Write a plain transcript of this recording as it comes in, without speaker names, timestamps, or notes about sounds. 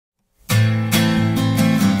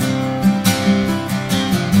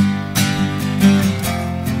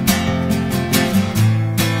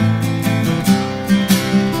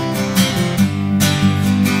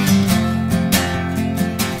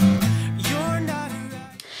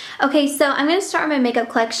Okay, so I'm going to start with my makeup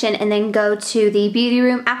collection and then go to the beauty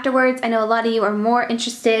room afterwards. I know a lot of you are more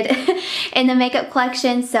interested in the makeup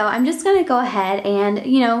collection, so I'm just going to go ahead and,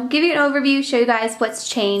 you know, give you an overview, show you guys what's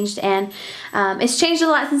changed, and it's changed a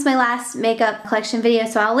lot since my last makeup collection video,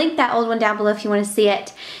 so I'll link that old one down below if you want to see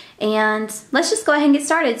it. And let's just go ahead and get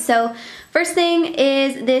started. So first thing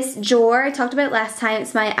is this drawer. I talked about it last time.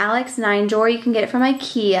 It's my Alex 9 drawer. You can get it from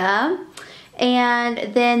IKEA.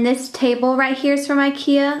 And then this table right here is from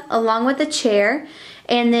IKEA, along with the chair.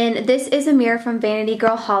 And then this is a mirror from Vanity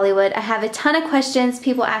Girl Hollywood. I have a ton of questions,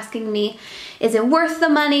 people asking me, is it worth the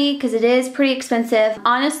money? Because it is pretty expensive.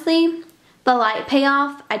 Honestly, the light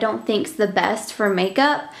payoff I don't think is the best for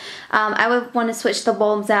makeup. I would want to switch the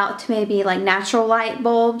bulbs out to maybe like natural light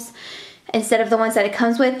bulbs instead of the ones that it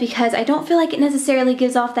comes with, because I don't feel like it necessarily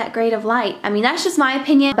gives off that great of light. I mean, that's just my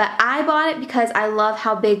opinion, but I bought it because I love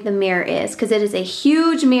how big the mirror is, because it is a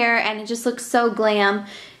huge mirror and it just looks so glam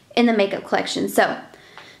in the makeup collection. So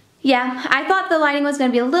yeah, I thought the lighting was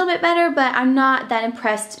going to be a little bit better, but I'm not that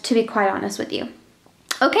impressed, to be quite honest with you.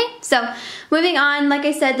 Okay, so moving on, like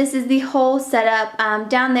I said, this is the whole setup.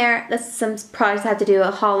 Down there, that's some products I have to do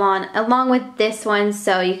a haul on, along with this one,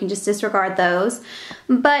 so you can just disregard those.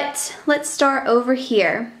 But let's start over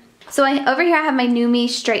here. So over here I have my NuMe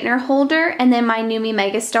straightener holder and then my NuMe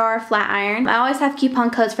Megastar flat iron. I always have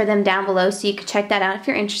coupon codes for them down below, so you can check that out if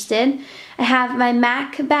you're interested. I have my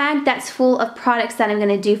MAC bag that's full of products that I'm going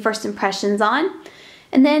to do first impressions on.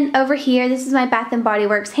 And then over here, this is my Bath & Body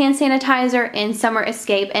Works hand sanitizer in Summer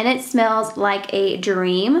Escape, and it smells like a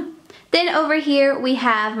dream. Then over here, we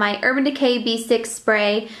have my Urban Decay B6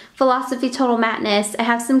 spray, Philosophy Total Matteness. I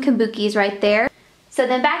have some kabukis right there. So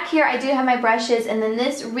then back here, I do have my brushes, and then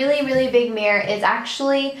this really, really big mirror is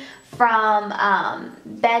actually from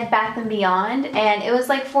Bed Bath & Beyond, and it was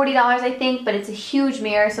like $40 I think, but it's a huge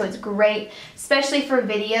mirror, so it's great, especially for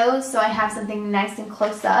videos, so I have something nice and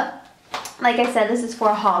close up. Like I said, this is for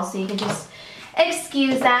a haul, so you can just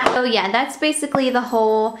excuse that. So yeah, that's basically the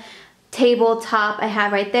whole tabletop I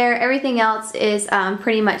have right there. Everything else is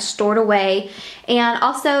pretty much stored away. And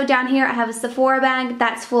also down here I have a Sephora bag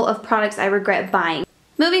that's full of products I regret buying.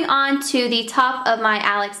 Moving on to the top of my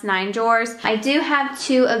Alex 9 drawers, I do have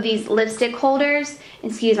two of these lipstick holders.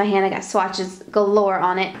 Excuse my hand, I got swatches galore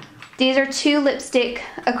on it. These are two lipstick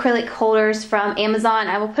acrylic holders from Amazon.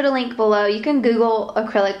 I will put a link below. You can Google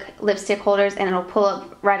acrylic lipstick holders and it'll pull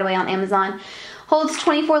up right away on Amazon. Holds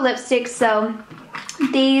 24 lipsticks, so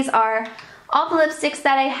these are all the lipsticks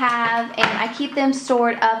that I have, and I keep them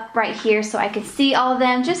stored up right here so I can see all of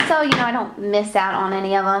them, just so, you know, I don't miss out on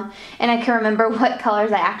any of them and I can remember what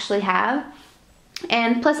colors I actually have.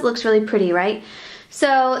 And plus it looks really pretty, right?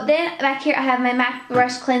 So then back here I have my MAC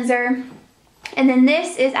brush cleanser. And then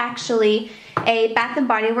this is actually a Bath &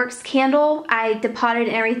 Body Works candle. I depotted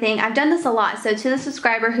and everything. I've done this a lot. So to the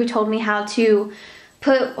subscriber who told me how to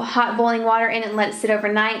put hot boiling water in it and let it sit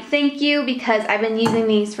overnight, thank you, because I've been using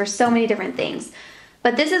these for so many different things.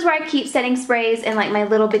 But this is where I keep setting sprays and like my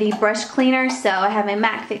little bitty brush cleaner. So I have my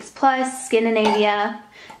MAC Fix Plus, Scandinavia,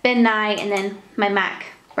 Ben Nye, and then my MAC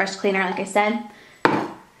brush cleaner, like I said.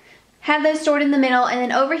 Have those stored in the middle. And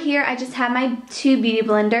then over here I just have my two beauty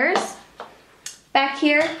blenders. Back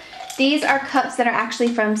here, these are cups that are actually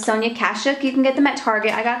from Sonia Kashuk. You can get them at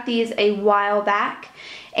Target. I got these a while back,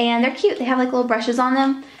 and they're cute. They have like little brushes on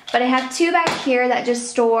them. But I have two back here that just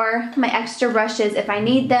store my extra brushes if I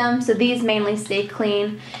need them, so these mainly stay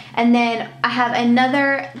clean. And then I have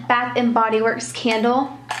another Bath & Body Works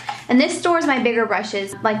candle, and this stores my bigger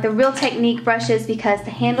brushes, like the Real Technique brushes, because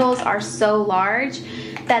the handles are so large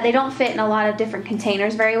that they don't fit in a lot of different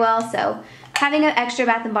containers very well. So having an extra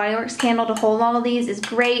Bath & Body Works candle to hold all of these is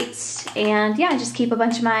great. And yeah, I just keep a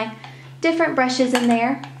bunch of my different brushes in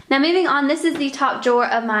there. Now moving on, this is the top drawer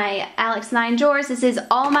of my Alex 9 drawers. This is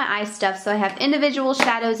all my eye stuff. So I have individual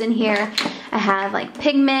shadows in here. I have like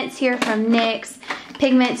pigments here from NYX,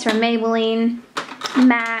 pigments from Maybelline,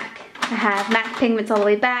 MAC. I have MAC pigments all the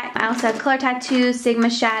way back. I also have Color Tattoo,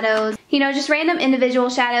 Sigma shadows. You know, just random individual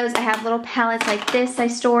shadows. I have little palettes like this I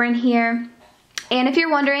store in here. And if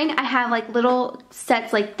you're wondering, I have like little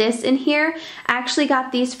sets like this in here. I actually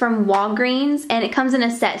got these from Walgreens, and it comes in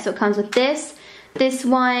a set. So it comes with this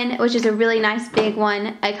one, which is a really nice big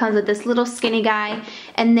one. It comes with this little skinny guy,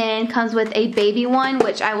 and then comes with a baby one,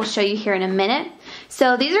 which I will show you here in a minute.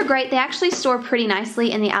 So these are great. They actually store pretty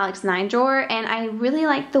nicely in the Alex 9 drawer, and I really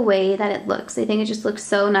like the way that it looks. I think it just looks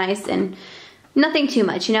so nice and nothing too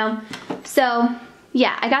much, you know? So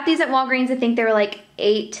yeah, I got these at Walgreens. I think they were like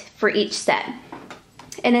 $8 for each set.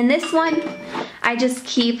 And in this one, I just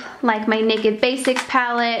keep like my Naked Basics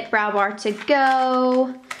palette, Brow Bar To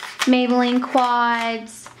Go, Maybelline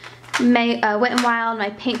quads, Wet n Wild, my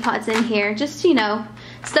paint pots in here. Just, you know,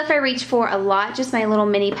 stuff I reach for a lot. Just my little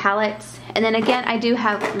mini palettes. And then again, I do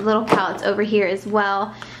have little palettes over here as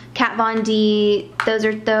well. Kat Von D, those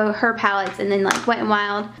are her palettes, and then like Wet n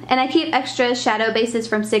Wild. And I keep extra shadow bases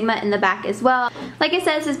from Sigma in the back as well. Like I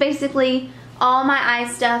said, this is basically all my eye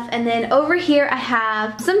stuff. And then over here I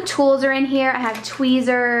have some tools are in here. I have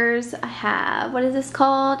tweezers. I have, what is this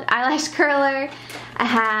called? Eyelash curler. I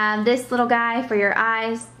have this little guy for your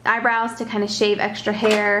eyebrows to kind of shave extra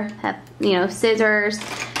hair. I have, you know, scissors.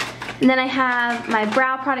 And then I have my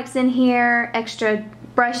brow products in here, extra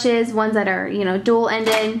brushes, ones that are, you know, dual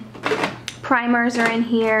ended. Primers are in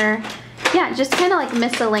here. Yeah, just kind of like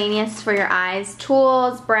miscellaneous for your eyes.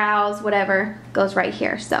 Tools, brows, whatever goes right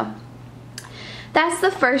here. So that's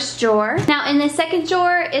the first drawer. Now in the second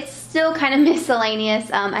drawer, it's still kind of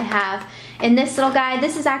miscellaneous. I have in this little guy,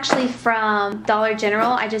 this is actually from Dollar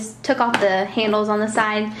General. I just took off the handles on the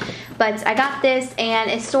side, but I got this and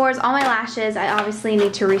it stores all my lashes. I obviously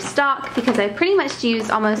need to restock because I pretty much used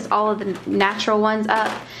almost all of the natural ones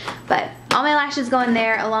up, but all my lashes go in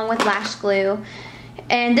there along with lash glue.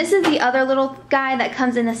 And this is the other little guy that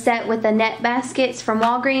comes in the set with the net baskets from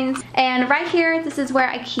Walgreens. And right here, this is where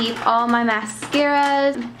I keep all my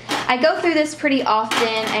mascaras. I go through this pretty often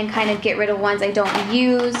and kind of get rid of ones I don't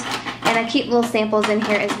use. And I keep little samples in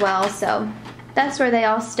here as well, so that's where they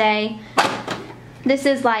all stay. This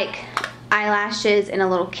is like eyelashes in a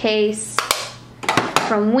little case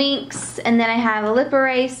from Winx. And then I have a lip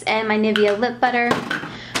erase and my Nivea lip butter.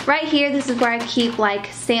 Right here, this is where I keep like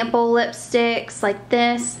sample lipsticks like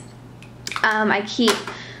this. I keep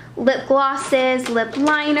lip glosses, lip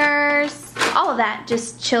liners, all of that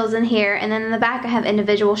just chills in here. And then in the back I have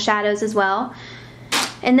individual shadows as well.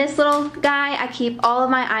 In this little guy, I keep all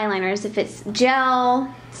of my eyeliners, if it's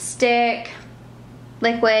gel, stick,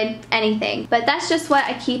 liquid, anything. But that's just what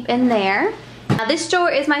I keep in there. Now this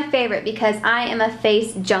drawer is my favorite because I am a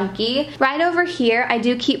face junkie. Right over here, I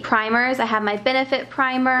do keep primers. I have my Benefit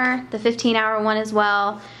primer, the 15-hour one as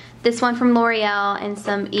well. This one from L'Oreal and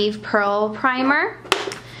some Eve Pearl primer.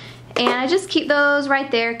 And I just keep those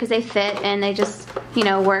right there because they fit and they just, you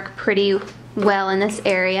know, work pretty well in this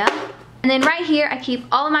area. And then right here, I keep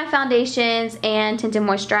all of my foundations and tinted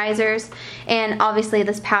moisturizers, and obviously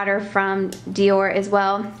this powder from Dior as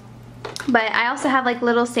well. But I also have like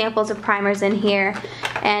little samples of primers in here.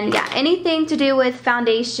 And yeah, anything to do with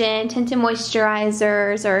foundation, tinted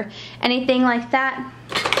moisturizers, or anything like that,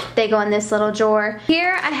 they go in this little drawer.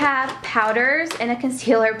 Here I have powders and a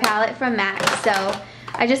concealer palette from MAC. So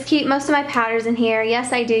I just keep most of my powders in here.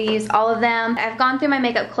 Yes, I do use all of them. I've gone through my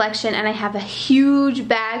makeup collection and I have a huge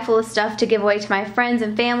bag full of stuff to give away to my friends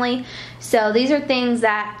and family. So these are things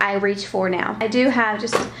that I reach for now. I do have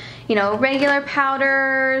just, you know, regular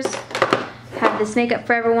powders. I have this Makeup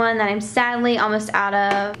Forever one that I'm sadly almost out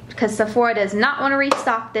of because Sephora does not want to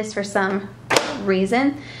restock this for some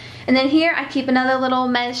reason. And then here I keep another little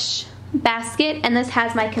mesh basket, and this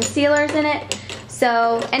has my concealers in it.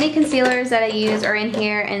 So any concealers that I use are in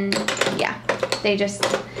here, and yeah, they just,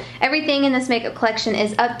 everything in this makeup collection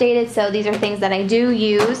is updated, so these are things that I do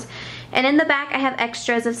use. And in the back I have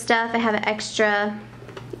extras of stuff. I have an extra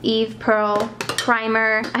Eve Pearl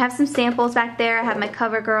primer. I have some samples back there. I have my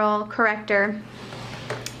CoverGirl corrector,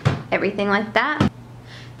 everything like that.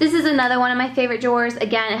 This is another one of my favorite drawers.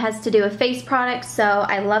 Again, it has to do with face products, so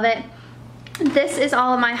I love it. This is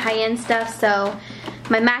all of my high-end stuff, so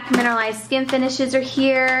my MAC Mineralized Skin Finishes are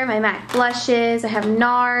here, my MAC blushes, I have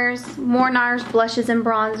NARS, more NARS blushes and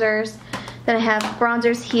bronzers. Then I have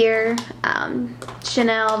bronzers here,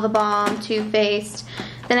 Chanel, The Balm, Too Faced.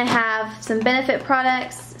 Then I have some Benefit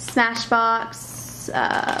products, Smashbox,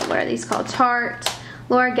 what are these called? Tarte,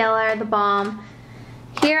 Laura Geller, The Balm.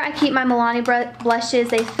 Here I keep my Milani blushes.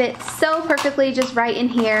 They fit so perfectly just right in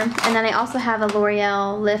here. And then I also have a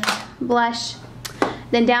L'Oreal Lift blush.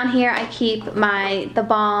 Then down here I keep my The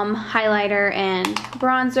Balm highlighter and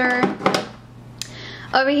bronzer.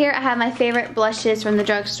 Over here I have my favorite blushes from the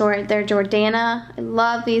drugstore. They're Jordana. I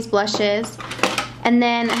love these blushes. And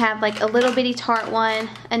then I have like a little bitty Tarte one,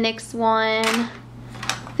 a NYX one,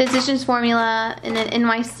 Physicians Formula, and then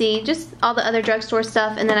NYC, just all the other drugstore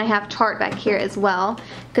stuff. And then I have Tarte back here as well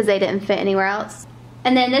because they didn't fit anywhere else.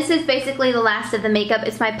 And then this is basically the last of the makeup.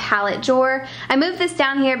 It's my palette drawer. I moved this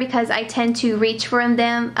down here because I tend to reach for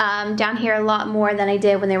them down here a lot more than I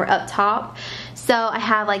did when they were up top. So I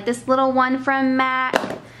have like this little one from MAC,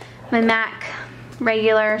 my MAC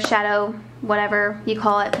regular shadow, whatever you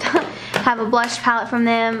call it. I have a blush palette from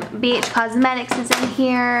them. BH Cosmetics is in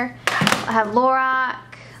here. I have Lorac,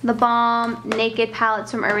 The Balm, Naked palettes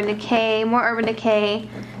from Urban Decay, more Urban Decay,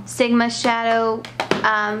 Sigma shadow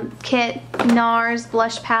kit, NARS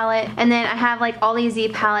blush palette, and then I have like all these Z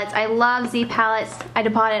palettes. I love Z palettes. I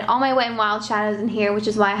deposited all my Wet n Wild shadows in here, which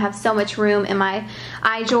is why I have so much room in my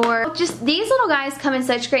eye drawer. Just these little guys come in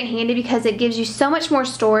such great handy because it gives you so much more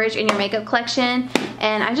storage in your makeup collection,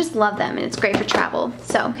 and I just love them, and it's great for travel.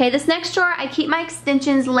 So, okay, this next drawer, I keep my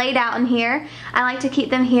extensions laid out in here. I like to keep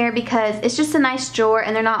them here because it's just a nice drawer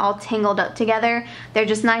and they're not all tangled up together. They're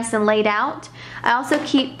just nice and laid out. I also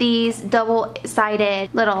keep these double-sided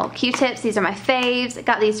little Q-tips. These are my faves. I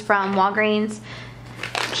got these from Walgreens.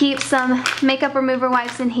 Keep some makeup remover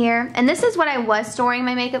wipes in here. And this is what I was storing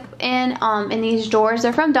my makeup in these drawers.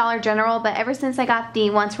 They're from Dollar General, but ever since I got the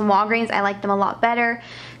ones from Walgreens, I like them a lot better.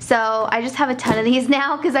 So I just have a ton of these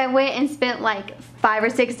now because I went and spent like $5 or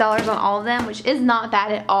 $6 on all of them, which is not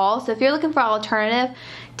bad at all. So if you're looking for an alternative,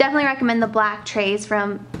 definitely recommend the black trays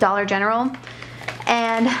from Dollar General.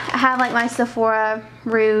 And I have like my Sephora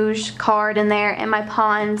Rouge card in there and my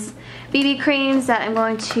Pond's BB creams that I'm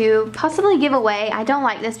going to possibly give away. I don't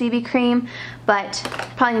like this BB cream, but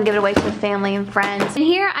probably gonna give it away to family and friends. And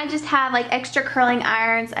here I just have like extra curling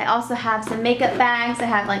irons. I also have some makeup bags. I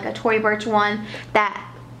have like a Tory Burch one that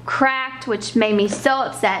cracked, which made me so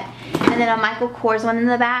upset. And then a Michael Kors one in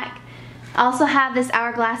the back. I also have this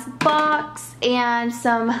hourglass box and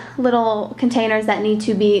some little containers that need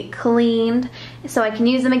to be cleaned so I can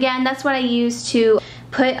use them again. That's what I use to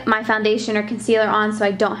put my foundation or concealer on so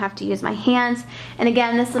I don't have to use my hands. And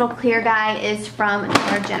again, this little clear guy is from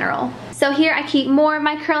Dollar General. So here I keep more of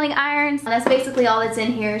my curling irons. That's basically all that's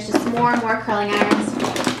in here, is just more and more curling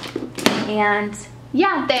irons. And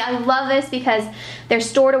yeah, I love this because they're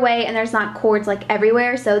stored away and there's not cords like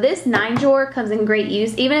everywhere. So this 9 drawer comes in great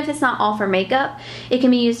use. Even if it's not all for makeup, it can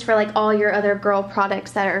be used for like all your other girl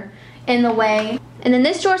products that are in the way. And then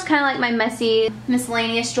this drawer is kind of like my messy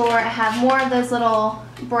miscellaneous drawer. I have more of those little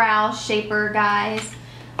brow shaper guys.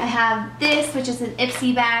 I have this, which is an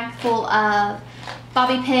Ipsy bag full of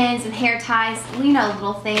bobby pins and hair ties, you know,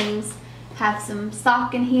 little things. Have some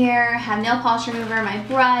stock in here, have nail polish remover, my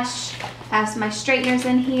brush, have some of my straighteners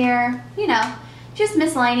in here, you know, just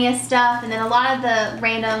miscellaneous stuff. And then a lot of the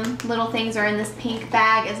random little things are in this pink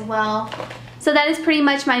bag as well. So that is pretty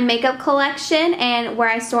much my makeup collection and where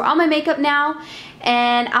I store all my makeup now.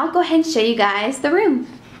 And I'll go ahead and show you guys the room.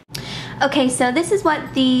 Okay, so this is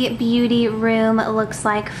what the beauty room looks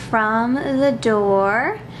like from the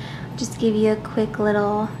door. Just give you a quick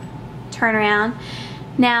little turnaround.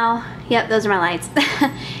 Now, yep, those are my lights.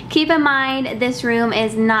 Keep in mind, this room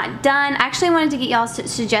is not done. I actually wanted to get y'all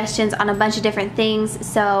suggestions on a bunch of different things.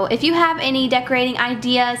 So if you have any decorating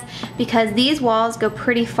ideas, because these walls go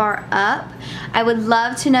pretty far up, I would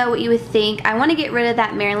love to know what you would think. I want to get rid of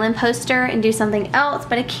that Marilyn poster and do something else,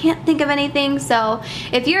 but I can't think of anything. So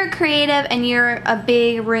if you're creative and you're a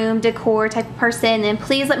big room decor type of person, then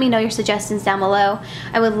please let me know your suggestions down below.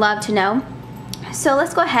 I would love to know. So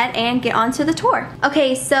let's go ahead and get on to the tour.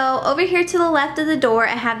 Okay, so over here to the left of the door,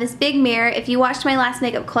 I have this big mirror. If you watched my last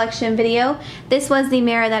makeup collection video, this was the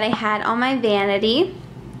mirror that I had on my vanity.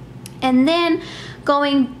 And then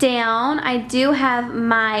going down, I do have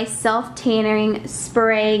my self-tannering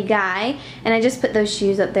spray guy. And I just put those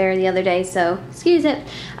shoes up there the other day, so excuse it.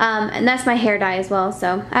 And that's my hair dye as well.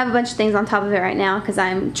 So I have a bunch of things on top of it right now because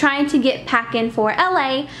I'm trying to get packing for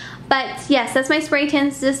LA. But yes, that's my spray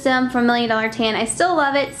tan system from $1 Million Tan. I still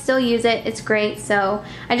love it, still use it, it's great. So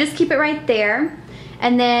I just keep it right there.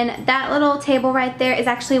 And then that little table right there is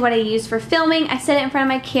actually what I use for filming. I set it in front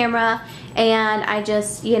of my camera and I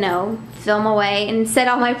just, you know, film away and set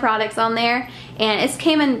all my products on there. And it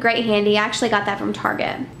came in great handy. I actually got that from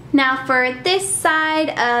Target. Now for this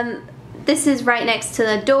side, this is right next to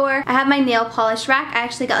the door. I have my nail polish rack. I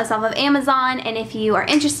actually got this off of Amazon, and if you are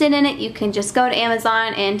interested in it, you can just go to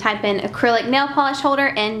Amazon and type in acrylic nail polish holder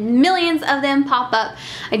and millions of them pop up.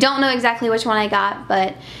 I don't know exactly which one I got,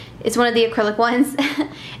 but it's one of the acrylic ones.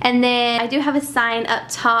 And then I do have a sign up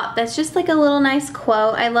top that's just like a little nice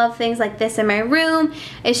quote. I love things like this in my room.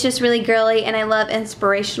 It's just really girly and I love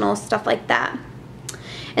inspirational stuff like that.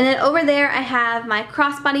 And then over there I have my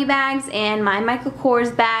crossbody bags and my Michael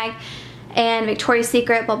Kors bag and Victoria's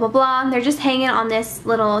Secret, blah blah blah. They're just hanging on this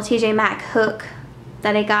little TJ Maxx hook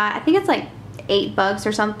that I got. I think it's like $8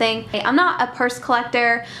 or something. I'm not a purse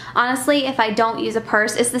collector. Honestly, if I don't use a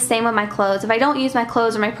purse, it's the same with my clothes. If I don't use my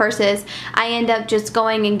clothes or my purses, I end up just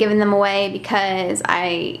going and giving them away because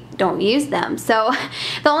I don't use them. So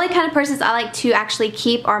the only kind of purses I like to actually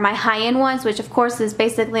keep are my high-end ones, which of course is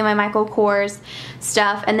basically my Michael Kors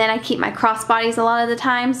stuff. And then I keep my crossbodies a lot of the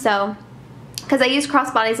time, so because I use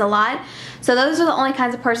crossbodies a lot. So those are the only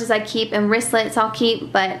kinds of purses I keep, and wristlets I'll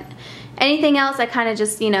keep, but Anything else, I kind of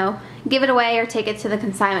just, you know, give it away or take it to the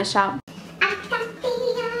consignment shop.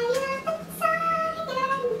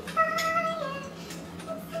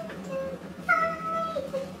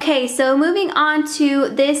 Okay, so moving on to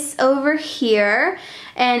this over here,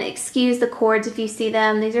 and excuse the cords if you see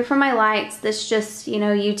them. These are for my lights. This just, you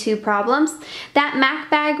know, YouTube problems. That Mac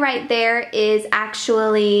bag right there is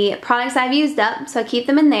actually products I've used up, so I keep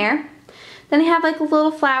them in there. Then I have like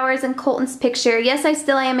little flowers and Colton's picture. Yes, I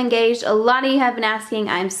still am engaged. A lot of you have been asking.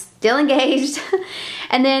 I'm still engaged.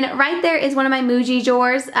 And then right there is one of my Muji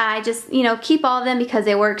drawers. I just, you know, keep all of them because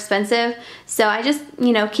they were expensive. So I just,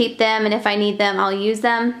 you know, keep them, and if I need them, I'll use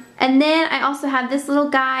them. And then I also have this little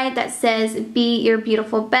guide that says, be your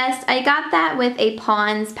beautiful best. I got that with a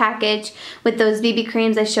Pond's package with those BB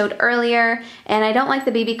creams I showed earlier. And I don't like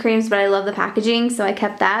the BB creams, but I love the packaging, so I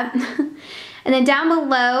kept that. And then down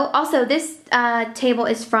below, also this table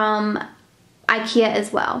is from IKEA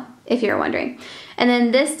as well, if you're wondering. And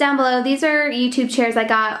then this down below, these are YouTube chairs I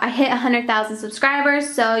got. I hit 100,000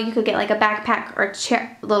 subscribers, so you could get like a backpack or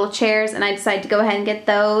little chairs, and I decided to go ahead and get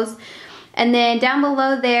those. And then down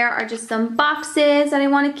below there are just some boxes that I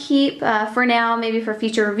want to keep for now, maybe for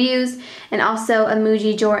future reviews, and also a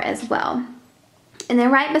Muji drawer as well. And then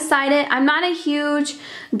right beside it, I'm not a huge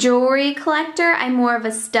jewelry collector. I'm more of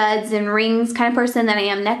a studs and rings kind of person than I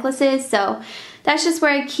am necklaces. So that's just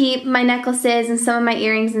where I keep my necklaces and some of my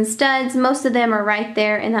earrings and studs. Most of them are right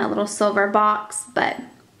there in that little silver box. But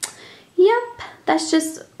yep, that's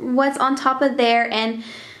just what's on top of there. And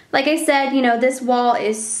like I said, you know, this wall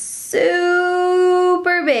is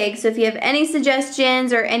super big. So if you have any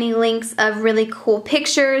suggestions or any links of really cool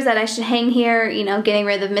pictures that I should hang here, you know, getting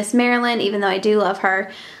rid of Miss Marilyn, even though I do love her,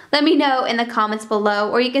 let me know in the comments below,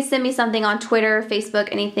 or you can send me something on Twitter, Facebook,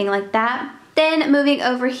 anything like that. Then moving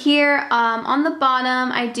over here, on the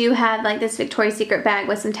bottom, I do have like this Victoria's Secret bag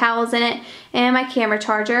with some towels in it and my camera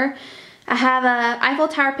charger. I have a Eiffel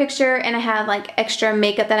Tower picture, and I have like extra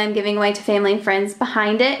makeup that I'm giving away to family and friends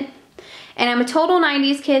behind it. And I'm a total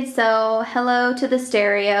 90s kid, so hello to the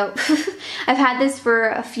stereo. I've had this for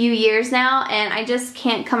a few years now, and I just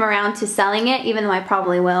can't come around to selling it, even though I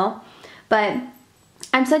probably will. But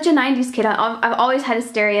I'm such a 90s kid. I've always had a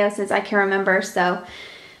stereo since I can remember, so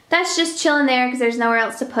that's just chilling there because there's nowhere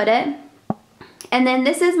else to put it. And then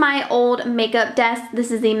this is my old makeup desk. This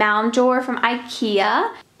is the mound drawer from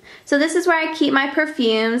IKEA. So this is where I keep my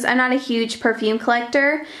perfumes. I'm not a huge perfume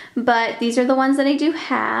collector, but these are the ones that I do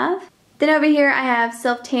have. Then over here I have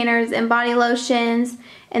self-tanners and body lotions.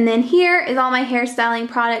 And then here is all my hairstyling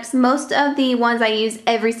products. Most of the ones I use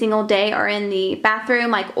every single day are in the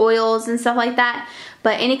bathroom, like oils and stuff like that.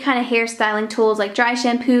 But any kind of hairstyling tools like dry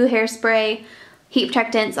shampoo, hairspray, heat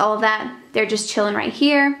protectants, all of that, they're just chilling right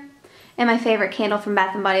here. And my favorite candle from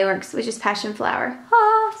Bath & Body Works, which is Passion Flower.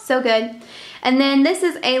 Ah, so good. And then this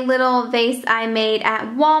is a little vase I made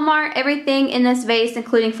at Walmart. Everything in this vase,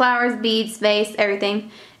 including flowers, beads, vase,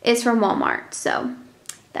 everything, is from Walmart. So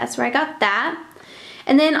that's where I got that.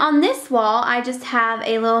 And then on this wall, I just have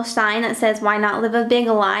a little sign that says, "Why not live a big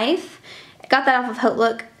life?" I got that off of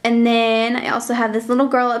HauteLook. And then I also have this little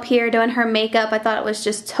girl up here doing her makeup. I thought it was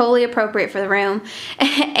just totally appropriate for the room.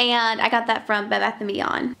 And I got that from Bed Bath &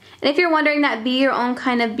 Beyond. And if you're wondering, that "Be Your Own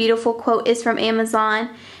Kind of Beautiful" quote is from Amazon.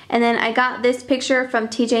 And then I got this picture from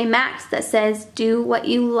TJ Maxx that says, "Do what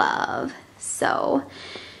you love." So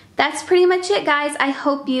that's pretty much it, guys. I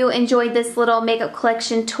hope you enjoyed this little makeup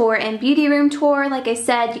collection tour and beauty room tour. Like I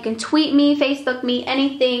said, you can tweet me, Facebook me,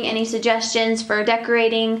 anything, any suggestions for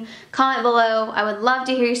decorating, comment below. I would love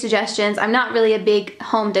to hear your suggestions. I'm not really a big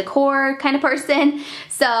home decor kind of person,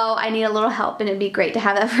 so I need a little help, and it'd be great to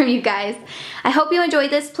have that from you guys. I hope you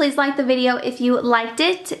enjoyed this. Please like the video if you liked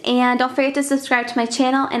it, and don't forget to subscribe to my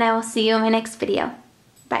channel, and I will see you in my next video.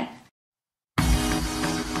 Bye.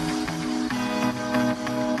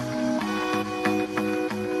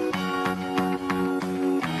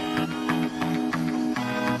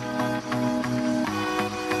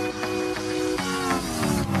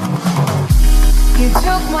 You took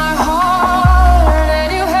my heart.